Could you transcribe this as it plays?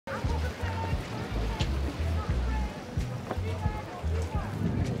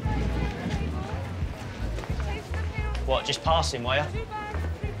What, just passing, were you?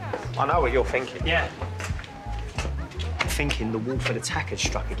 I know what you're thinking. Yeah. I'm thinking the wolf had attack had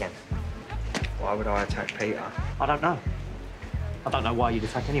struck again. Why would I attack Peter? I don't know. I don't know why you'd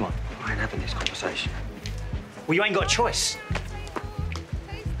attack anyone. I ain't having this conversation. Well, you ain't got a choice.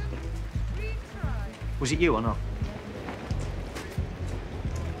 Was it you or not?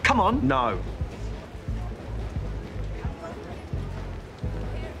 Come on. No.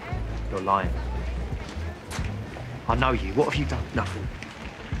 You're lying. I know you. What have you done? Nothing.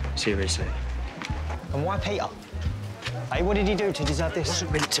 Seriously. And why Peter? Hey, what did he do to deserve this?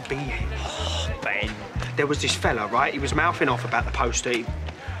 Wasn't meant to be here. Oh, Ben. There was this fella, right? He was mouthing off about the poster. A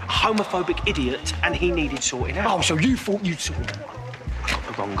homophobic idiot, and he needed sorting out. Oh, so you thought you'd sort it? I got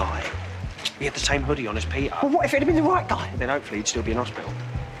the wrong guy. He had the same hoodie on as Peter. Well, what if it had been the right guy? Then hopefully he'd still be in hospital.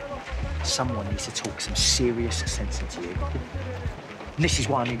 Someone needs to talk some serious sense into you. And this is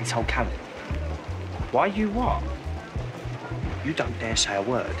why I nearly told Karen. Why you what? You don't dare say a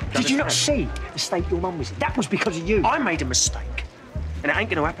word. Did you not see the state your mum was in? That was because of you. I made a mistake. And it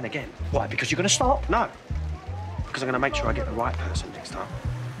ain't going to happen again. Why? Because you're going to stop? No. Because I'm going to make sure I get the right person next time.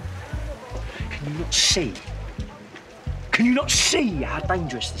 Can you not see? Can you not see how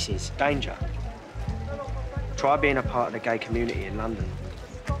dangerous this is? Danger. Try being a part of the gay community in London.